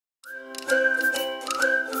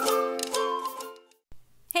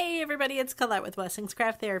everybody, it's Colette with Blessings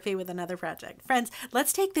Craft Therapy with another project. Friends,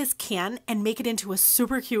 let's take this can and make it into a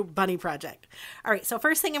super cute bunny project. All right, so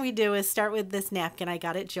first thing we do is start with this napkin. I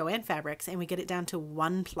got it at Joann Fabrics, and we get it down to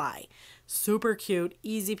 1 ply. Super cute,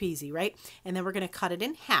 easy peasy, right? And then we're going to cut it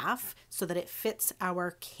in half so that it fits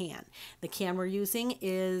our can. The can we're using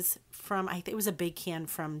is from, I think it was a big can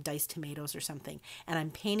from Diced Tomatoes or something. And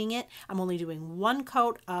I'm painting it. I'm only doing 1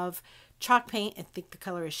 coat of chalk paint. I think the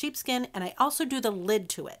color is sheepskin, and I also do the lid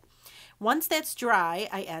to it. Once that's dry,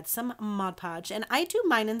 I add some Mod Podge, and I do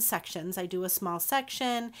mine in sections. I do a small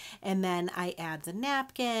section, and then I add the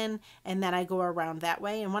napkin, and then I go around that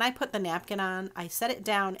way. And when I put the napkin on, I set it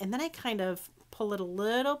down, and then I kind of pull it a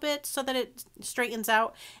little bit so that it straightens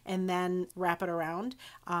out, and then wrap it around.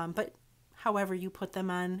 But however you put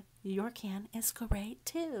them on your can is great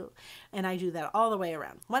too. And I do that all the way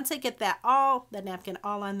around. Once I get the napkin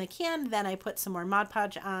all on the can, then I put some more Mod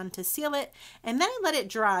Podge on to seal it, and then I let it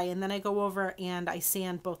dry, and then I go over and I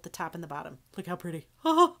sand both the top and the bottom. Look how pretty.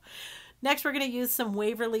 Oh. Next, we're going to use some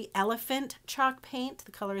Waverly Elephant chalk paint.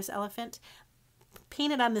 The color is Elephant.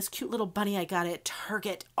 Paint it on this cute little bunny I got at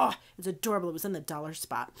Target. Oh, it's adorable. It was in the dollar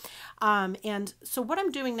spot. And so what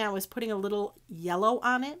I'm doing now is putting a little yellow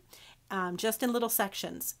on it. Just in little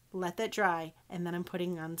sections. Let that dry, and then I'm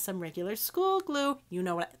putting on some regular school glue. You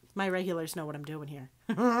know what, my regulars know what I'm doing here.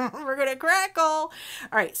 We're gonna crackle. All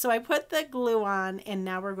right, so I put the glue on, and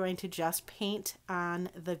now we're going to just paint on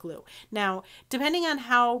the glue. Now, depending on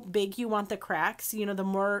how big you want the cracks, you know, the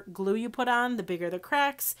more glue you put on, the bigger the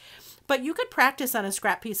cracks. But you could practice on a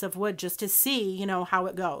scrap piece of wood just to see, you know, how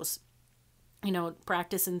it goes. You know,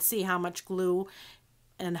 practice and see how much glue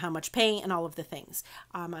and how much paint and all of the things.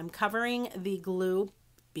 I'm covering the glue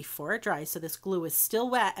before it dries, so this glue is still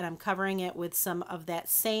wet, and I'm covering it with some of that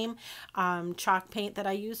same chalk paint that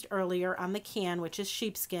I used earlier on the can, which is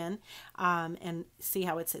sheepskin, and see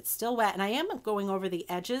how it's still wet. And I am going over the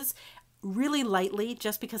edges really lightly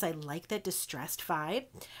just because I like that distressed vibe,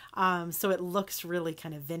 so it looks really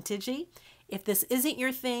kind of vintagey. If this isn't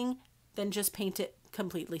your thing, then just paint it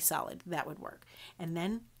completely solid. That would work. And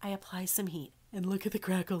then I apply some heat. And look at the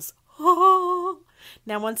crackles. Oh!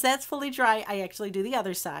 Now, once that's fully dry, I actually do the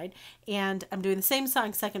other side. And I'm doing the same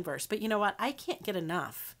song, second verse. But you know what? I can't get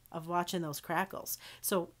enough of watching those crackles.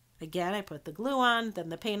 So, again, I put the glue on, then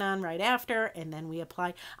the paint on right after, and then we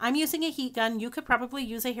apply. I'm using a heat gun. You could probably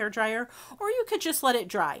use a hairdryer, or you could just let it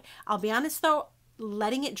dry. I'll be honest, though.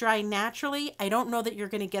 Letting it dry naturally, I don't know that you're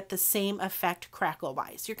going to get the same effect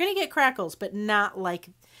crackle-wise. You're going to get crackles, but not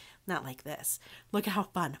like this. Look at how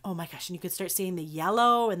fun. Oh my gosh. And you can start seeing the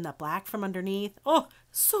yellow and the black from underneath. Oh,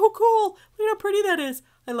 so cool. Look how pretty that is.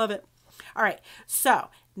 I love it. All right. So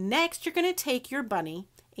next you're going to take your bunny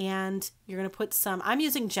and you're going to put some, I'm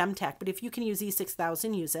using Gem Tech, but if you can use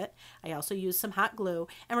E6000, use it. I also use some hot glue,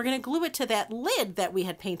 and we're going to glue it to that lid that we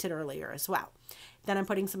had painted earlier as well. Then I'm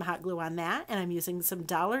putting some hot glue on that, and I'm using some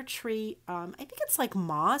Dollar Tree, I think it's like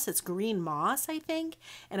moss, it's green moss, I think,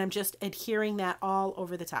 and I'm just adhering that all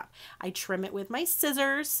over the top. I trim it with my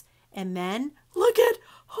scissors, and then look at,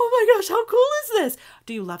 oh my gosh, how cool is this?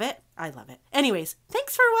 Do you love it? I love it. Anyways,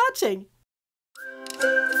 thanks for watching.